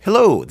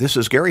Hello, this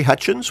is Gary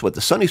Hutchins with the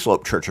Sunny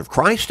Slope Church of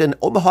Christ in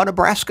Omaha,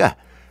 Nebraska.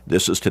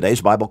 This is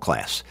today's Bible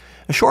class,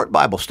 a short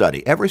Bible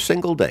study every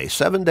single day,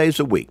 7 days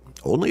a week,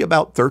 only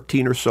about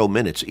 13 or so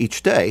minutes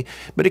each day,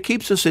 but it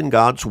keeps us in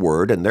God's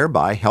Word and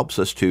thereby helps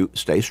us to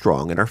stay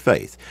strong in our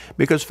faith,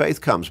 because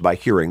faith comes by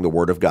hearing the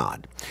Word of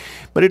God.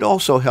 But it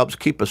also helps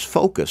keep us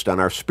focused on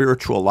our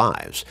spiritual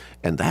lives,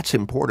 and that's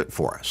important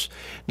for us.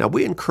 Now,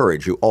 we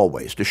encourage you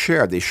always to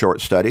share these short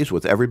studies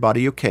with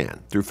everybody you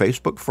can, through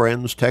Facebook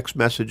friends, text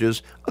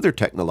messages, other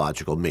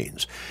technological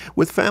means,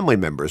 with family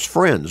members,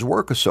 friends,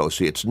 work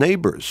associates,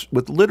 neighbors,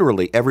 with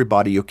literally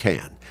everybody you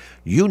can.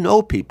 You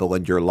know people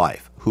in your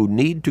life who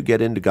need to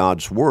get into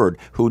God's Word,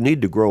 who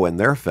need to grow in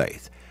their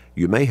faith.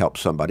 You may help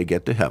somebody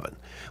get to heaven.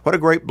 What a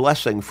great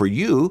blessing for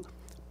you,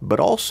 but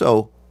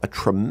also a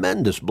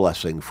tremendous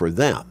blessing for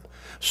them.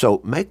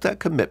 So make that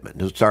commitment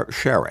to start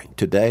sharing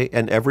today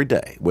and every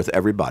day with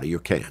everybody you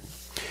can.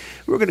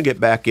 We're going to get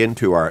back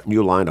into our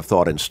new line of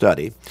thought and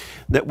study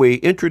that we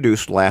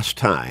introduced last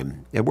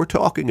time, and we're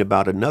talking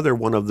about another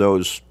one of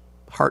those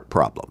heart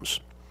problems.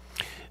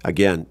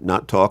 Again,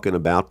 not talking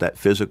about that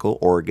physical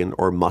organ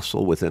or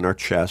muscle within our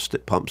chest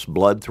that pumps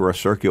blood through our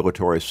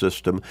circulatory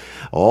system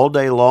all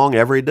day long,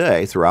 every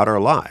day, throughout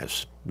our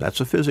lives. That's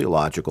a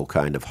physiological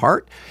kind of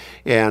heart,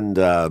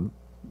 and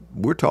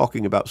we're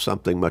talking about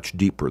something much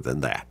deeper than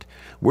that.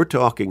 We're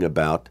talking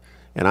about,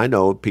 and I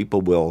know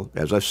people will,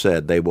 as I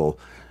said, they will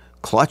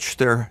clutch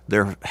their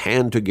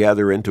hand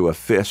together into a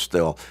fist,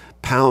 they'll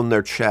pound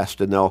their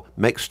chest, and they'll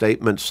make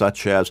statements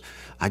such as,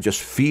 I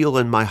just feel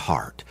in my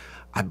heart,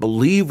 I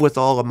believe with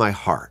all of my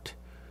heart.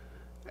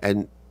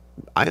 And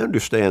I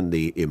understand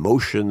the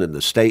emotion and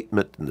the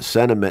statement and the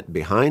sentiment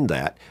behind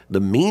that,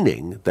 the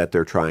meaning that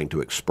they're trying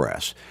to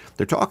express.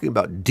 They're talking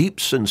about deep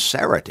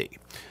sincerity,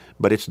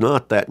 but it's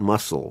not that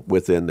muscle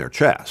within their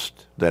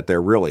chest that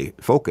they're really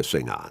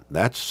focusing on.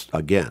 That's,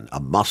 again, a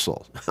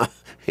muscle.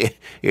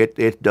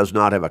 It does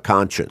not have a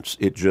conscience.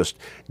 It just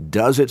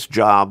does its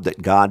job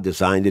that God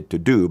designed it to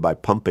do by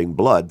pumping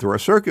blood through our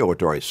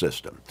circulatory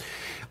system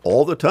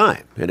all the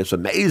time. And it's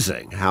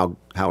amazing how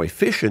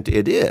efficient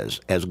it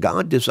is as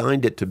God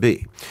designed it to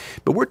be.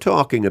 But we're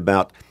talking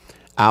about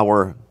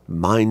our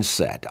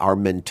mindset, our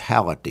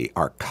mentality,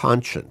 our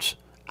conscience,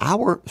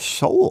 our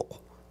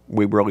soul.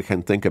 We really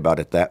can think about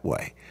it that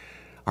way.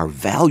 Our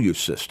value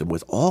system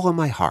with all of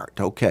my heart.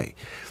 Okay.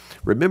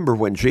 Remember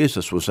when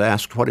Jesus was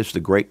asked, what is the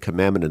great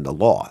commandment in the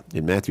law?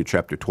 In Matthew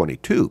chapter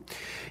 22,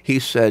 he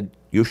said,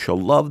 you shall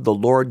love the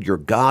Lord your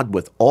God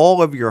with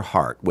all of your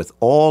heart, with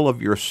all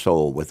of your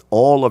soul, with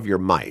all of your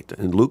might.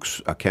 And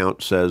Luke's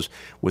account says,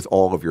 with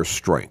all of your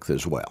strength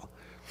as well.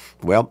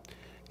 Well,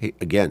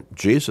 again,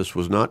 Jesus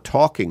was not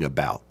talking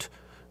about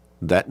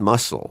that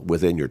muscle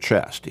within your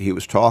chest. He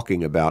was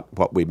talking about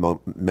what we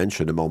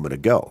mentioned a moment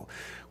ago.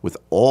 With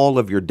all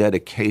of your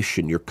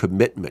dedication, your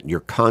commitment,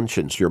 your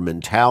conscience, your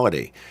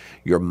mentality,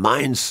 your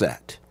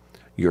mindset,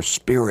 your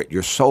spirit,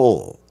 your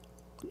soul,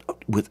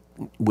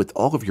 with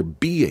all of your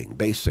being,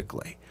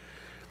 basically.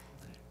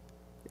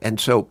 And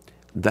so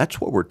that's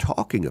what we're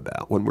talking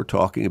about when we're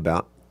talking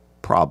about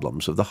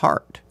problems of the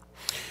heart.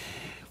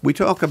 We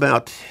talk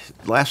about,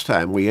 last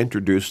time we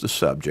introduced the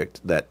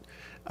subject that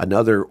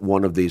another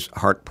one of these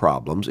heart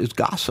problems is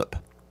gossip.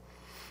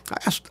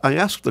 I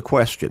asked the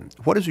question,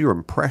 what is your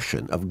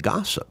impression of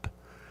gossip?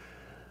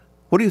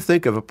 What do you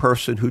think of a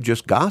person who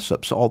just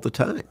gossips all the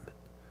time?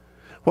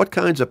 What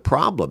kinds of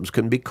problems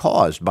can be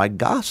caused by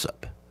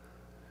gossip?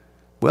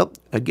 Well,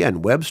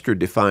 again, Webster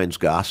defines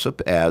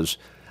gossip as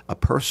a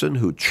person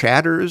who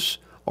chatters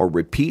or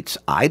repeats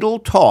idle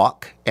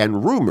talk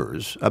and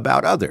rumors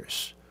about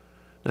others.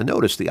 Now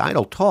notice the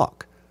idle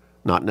talk,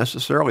 not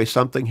necessarily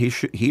something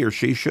he or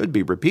she should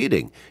be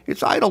repeating.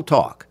 It's idle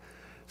talk.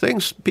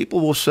 Things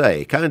people will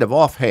say kind of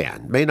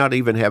offhand, may not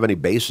even have any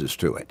basis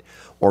to it,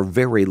 or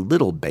very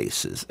little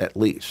basis at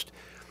least.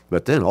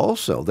 But then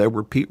also they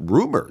repeat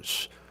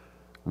rumors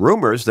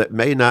that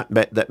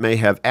may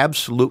have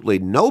absolutely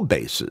no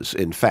basis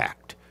in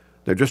fact.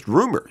 They're just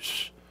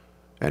rumors.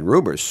 And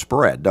rumors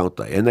spread, don't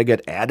they? And they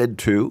get added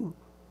to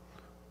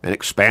and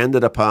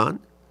expanded upon.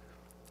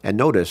 And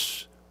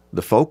notice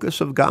the focus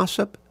of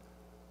gossip,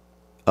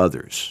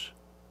 others.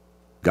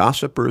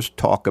 Gossipers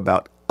talk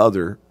about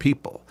other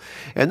people.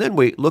 And then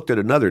we looked at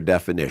another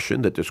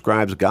definition that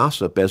describes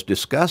gossip as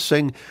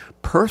discussing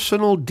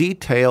personal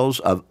details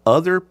of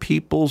other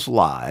people's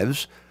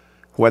lives,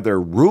 whether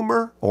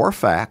rumor or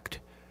fact,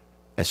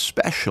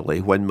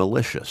 especially when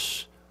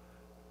malicious.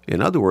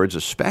 In other words,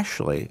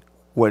 especially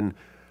when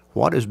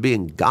what is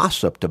being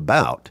gossiped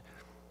about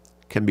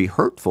can be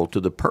hurtful to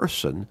the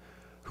person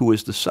who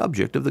is the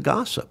subject of the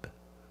gossip.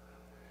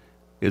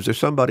 Is there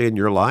somebody in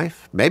your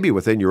life, maybe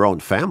within your own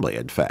family,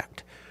 in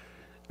fact,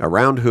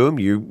 around whom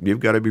you've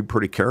got to be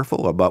pretty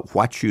careful about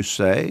what you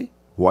say,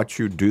 what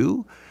you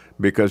do,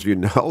 because you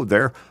know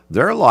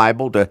they're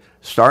liable to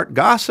start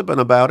gossiping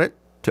about it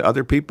to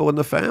other people in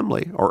the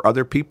family or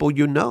other people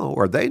you know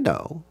or they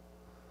know.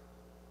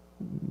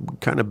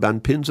 Kind of on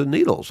pins and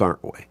needles,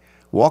 aren't we?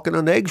 Walking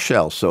on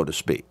eggshells, so to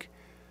speak.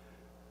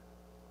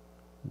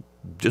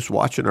 just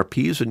watching our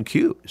P's and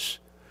Q's.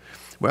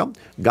 Well,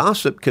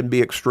 gossip can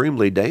be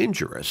extremely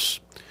dangerous.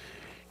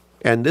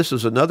 And this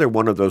is another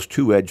one of those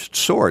two-edged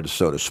swords,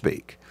 so to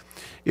speak.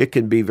 It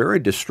can be very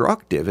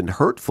destructive and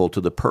hurtful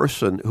to the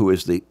person who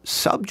is the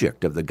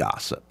subject of the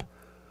gossip.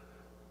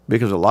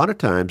 Because a lot of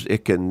times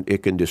it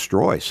can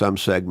destroy some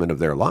segment of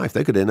their life.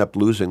 They could end up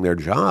losing their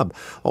job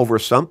over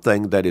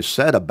something that is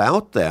said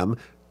about them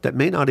that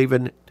may not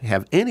even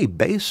have any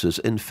basis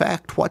in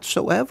fact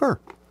whatsoever.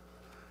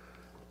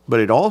 But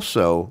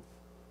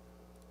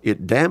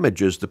it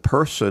damages the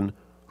person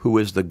who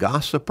is the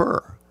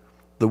gossiper,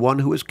 the one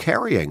who is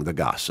carrying the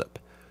gossip,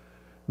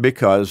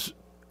 because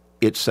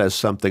it says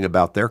something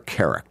about their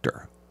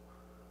character.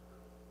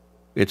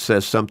 It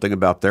says something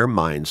about their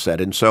mindset.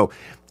 And so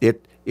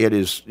it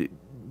is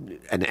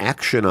an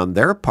action on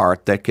their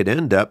part that could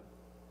end up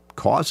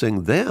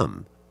causing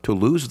them to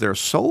lose their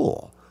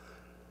soul,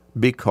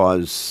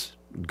 because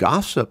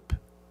gossip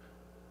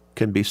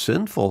can be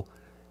sinful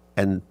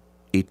and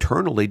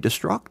eternally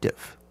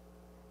destructive.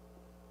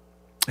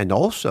 And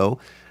also,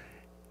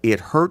 it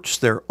hurts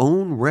their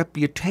own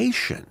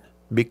reputation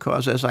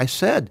because, as I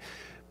said,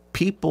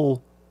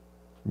 people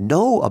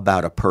know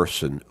about a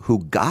person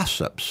who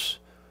gossips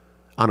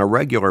on a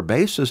regular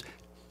basis,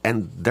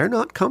 and they're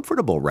not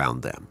comfortable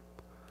around them.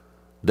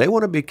 They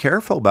want to be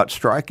careful about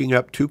striking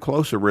up too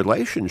close a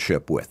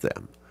relationship with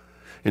them.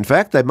 In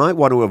fact, they might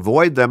want to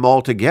avoid them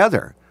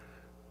altogether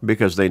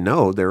because they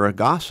know they're a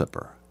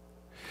gossiper.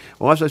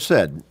 Well, as I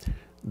said,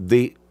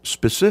 the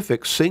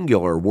specific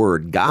singular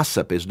word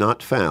gossip is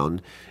not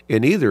found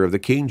in either of the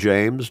King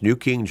James, New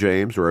King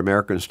James, or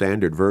American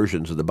Standard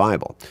versions of the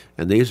Bible.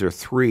 And these are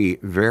three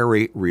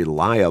very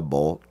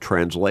reliable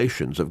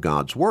translations of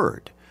God's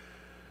Word.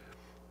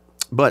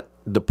 But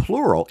the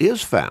plural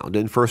is found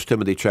in 1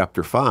 Timothy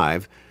chapter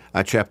 5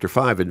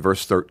 and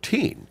verse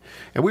 13.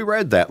 And we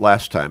read that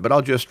last time, but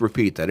I'll just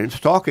repeat that. It's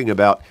talking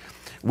about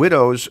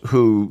widows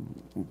who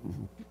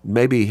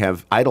maybe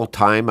have idle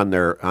time on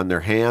their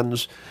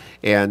hands.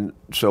 And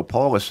so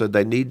Paul has said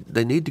they need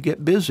to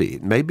get busy.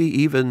 Maybe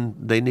even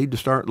they need to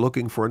start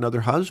looking for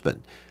another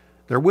husband.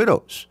 They're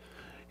widows.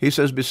 He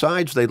says,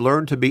 besides, they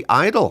learn to be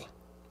idle,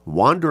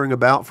 wandering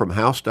about from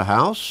house to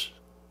house.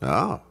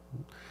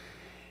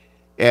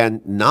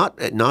 And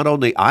not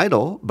only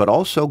idle, but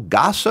also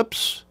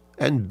gossips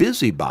and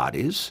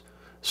busybodies,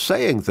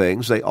 saying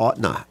things they ought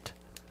not.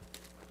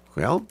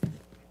 Well,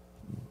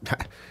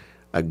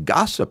 a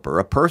gossiper,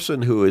 a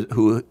person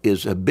who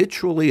is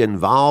habitually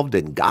involved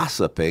in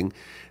gossiping,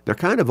 they're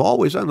kind of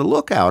always on the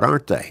lookout,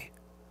 aren't they?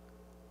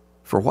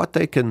 For what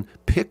they can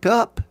pick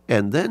up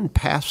and then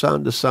pass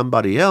on to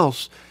somebody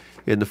else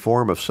in the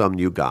form of some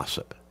new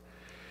gossip.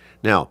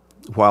 Now,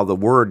 while the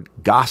word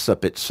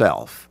gossip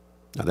itself,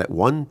 now that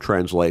one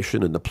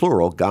translation in the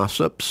plural,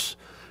 gossips,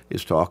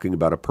 is talking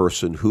about a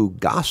person who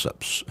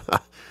gossips,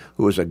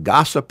 who is a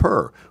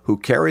gossiper, who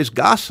carries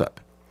gossip,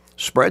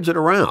 spreads it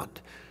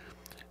around.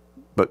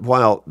 But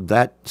while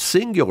that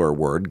singular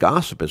word,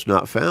 gossip, is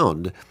not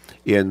found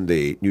in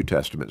the New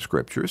Testament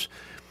scriptures,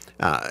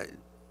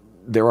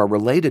 there are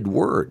related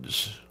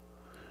words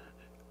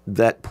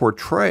that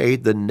portray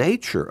the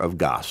nature of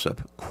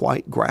gossip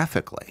quite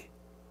graphically.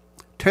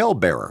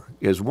 Talebearer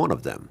is one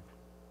of them.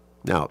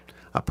 Now,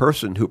 a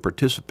person who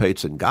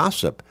participates in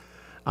gossip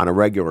on a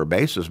regular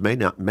basis may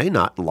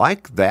not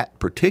like that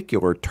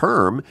particular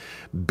term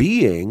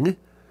being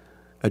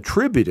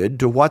attributed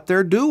to what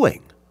they're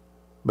doing.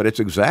 But it's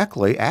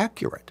exactly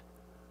accurate.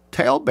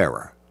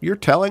 Talebearer. You're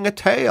telling a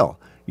tale.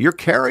 You're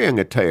carrying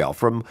a tale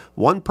from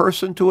one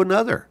person to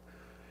another.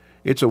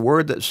 It's a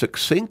word that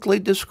succinctly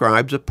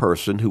describes a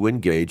person who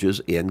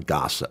engages in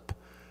gossip.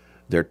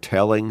 They're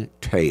telling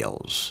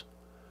tales.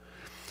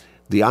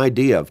 The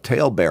idea of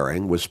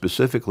talebearing was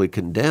specifically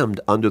condemned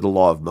under the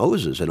law of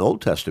Moses in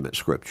Old Testament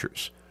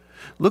scriptures.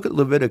 Look at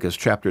Leviticus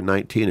chapter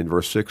 19 and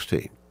verse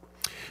 16.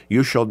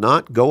 You shall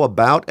not go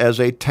about as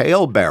a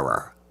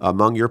talebearer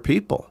among your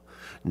people,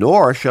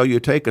 nor shall you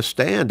take a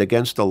stand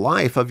against the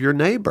life of your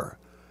neighbor.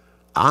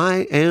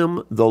 I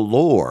am the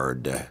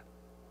Lord,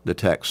 the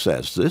text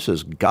says. This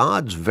is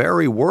God's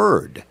very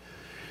word.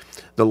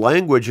 The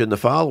language in the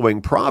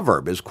following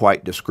proverb is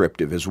quite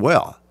descriptive as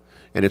well.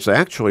 And it's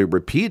actually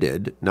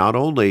repeated not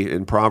only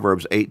in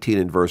Proverbs 18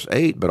 and verse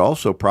 8, but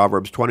also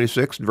Proverbs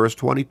 26 and verse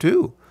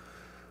 22.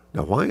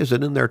 Now, why is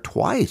it in there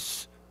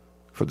twice?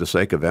 For the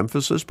sake of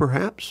emphasis,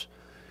 perhaps?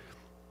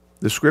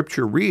 The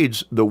scripture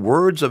reads, the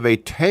words of a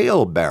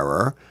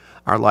talebearer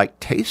are like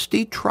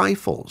tasty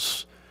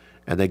trifles,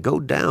 and they go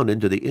down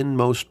into the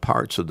inmost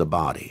parts of the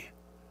body.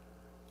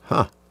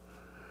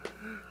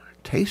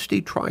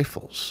 Tasty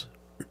trifles.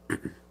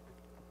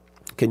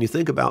 Can you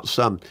think about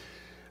some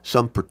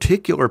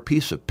particular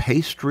piece of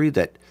pastry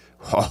that,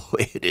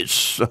 it is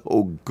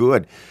so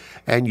good,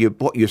 and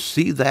you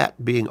see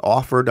that being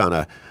offered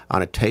on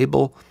a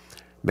table,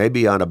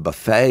 maybe on a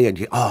buffet,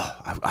 and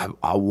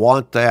I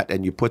want that,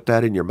 and you put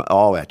that in your mouth.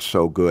 Oh, that's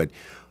so good.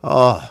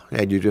 Oh,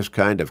 and you just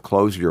kind of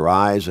close your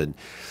eyes, and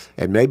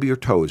maybe your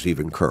toes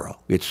even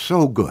curl. It's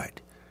so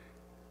good.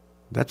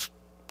 That's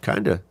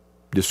kind of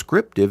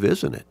descriptive,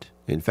 isn't it?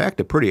 In fact,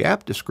 a pretty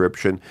apt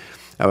description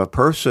of a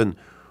person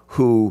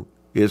who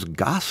is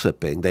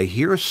gossiping. They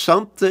hear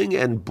something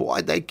and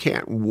boy, they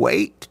can't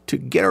wait to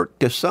get it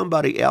to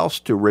somebody else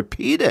to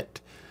repeat it.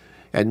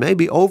 And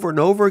maybe over and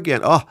over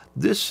again. Oh,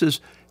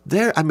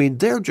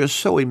 they're just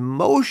so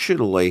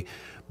emotionally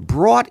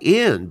brought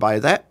in by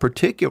that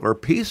particular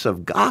piece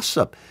of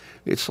gossip.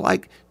 It's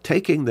like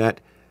taking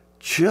that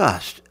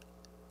just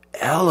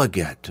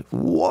elegant,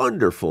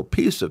 wonderful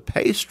piece of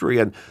pastry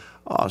and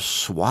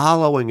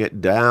swallowing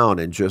it down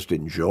and just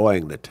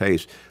enjoying the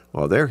taste.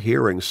 Well, they're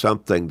hearing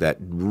something that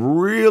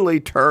really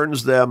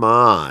turns them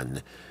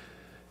on,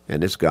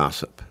 and it's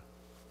gossip.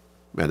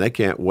 And they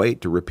can't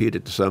wait to repeat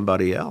it to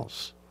somebody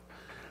else.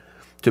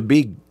 To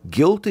be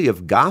guilty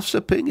of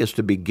gossiping is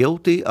to be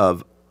guilty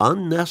of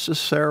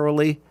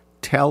unnecessarily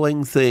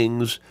telling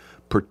things,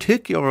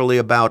 particularly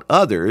about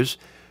others,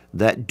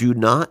 that do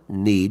not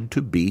need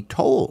to be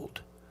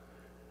told.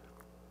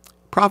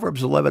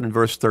 Proverbs 11 and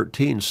verse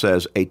 13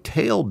 says, "A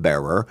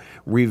talebearer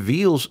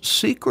reveals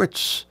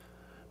secrets,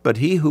 but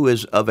he who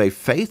is of a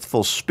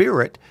faithful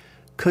spirit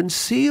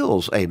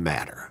conceals a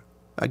matter."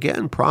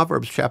 Again,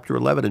 Proverbs chapter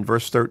 11 and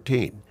verse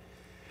 13.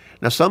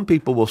 Now, some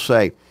people will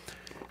say,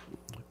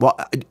 well,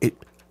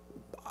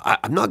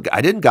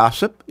 I didn't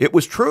gossip. It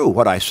was true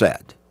what I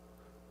said.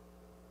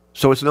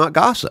 So it's not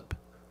gossip.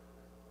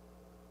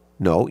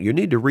 No, you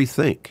need to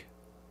rethink.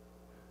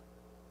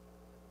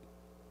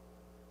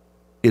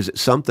 Is it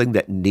something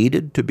that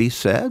needed to be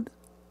said?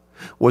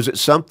 Was it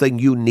something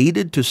you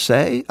needed to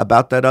say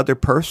about that other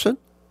person?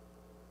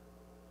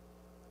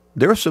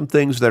 There are some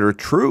things that are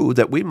true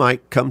that we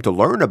might come to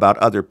learn about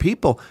other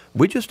people.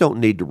 We just don't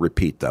need to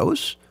repeat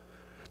those.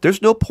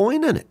 There's no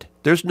point in it.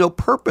 There's no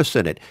purpose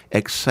in it,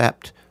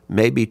 except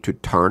maybe to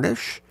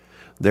tarnish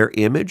their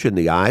image in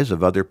the eyes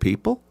of other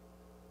people.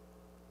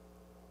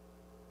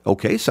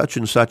 Okay, such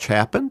and such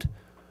happened.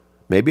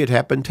 Maybe it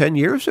happened 10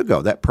 years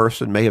ago. That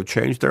person may have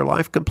changed their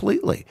life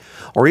completely.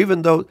 Or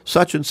even though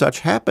such and such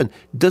happened,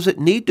 does it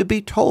need to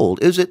be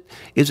told? Is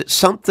it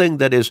something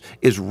that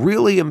is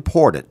really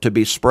important to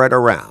be spread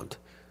around?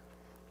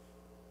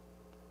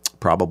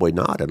 Probably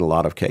not in a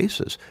lot of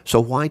cases. So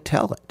why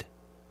tell it?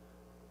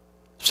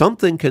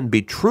 Something can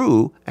be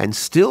true and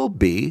still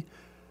be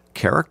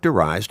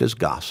characterized as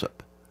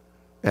gossip,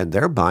 and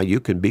thereby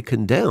you can be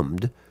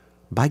condemned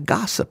by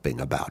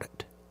gossiping about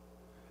it.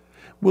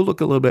 We'll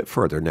look a little bit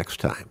further next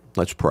time.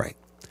 Let's pray.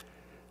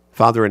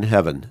 Father in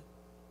heaven,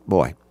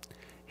 boy,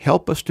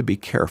 help us to be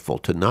careful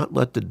to not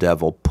let the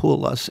devil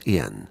pull us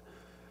in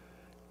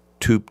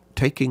to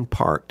taking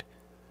part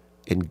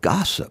in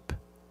gossip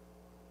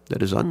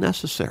that is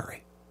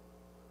unnecessary.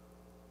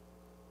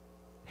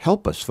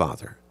 Help us,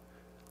 Father,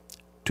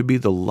 to be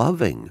the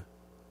loving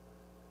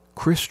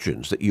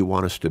Christians that you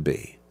want us to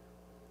be,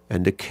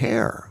 and to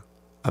care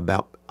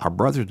about our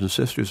brothers and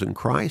sisters in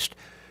Christ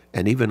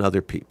and even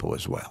other people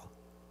as well.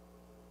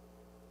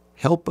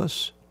 Help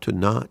us to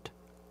not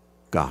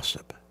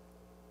gossip.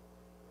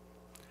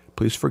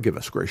 Please forgive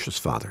us, gracious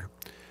Father,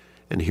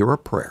 and hear our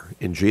prayer.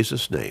 In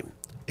Jesus' name,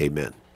 amen.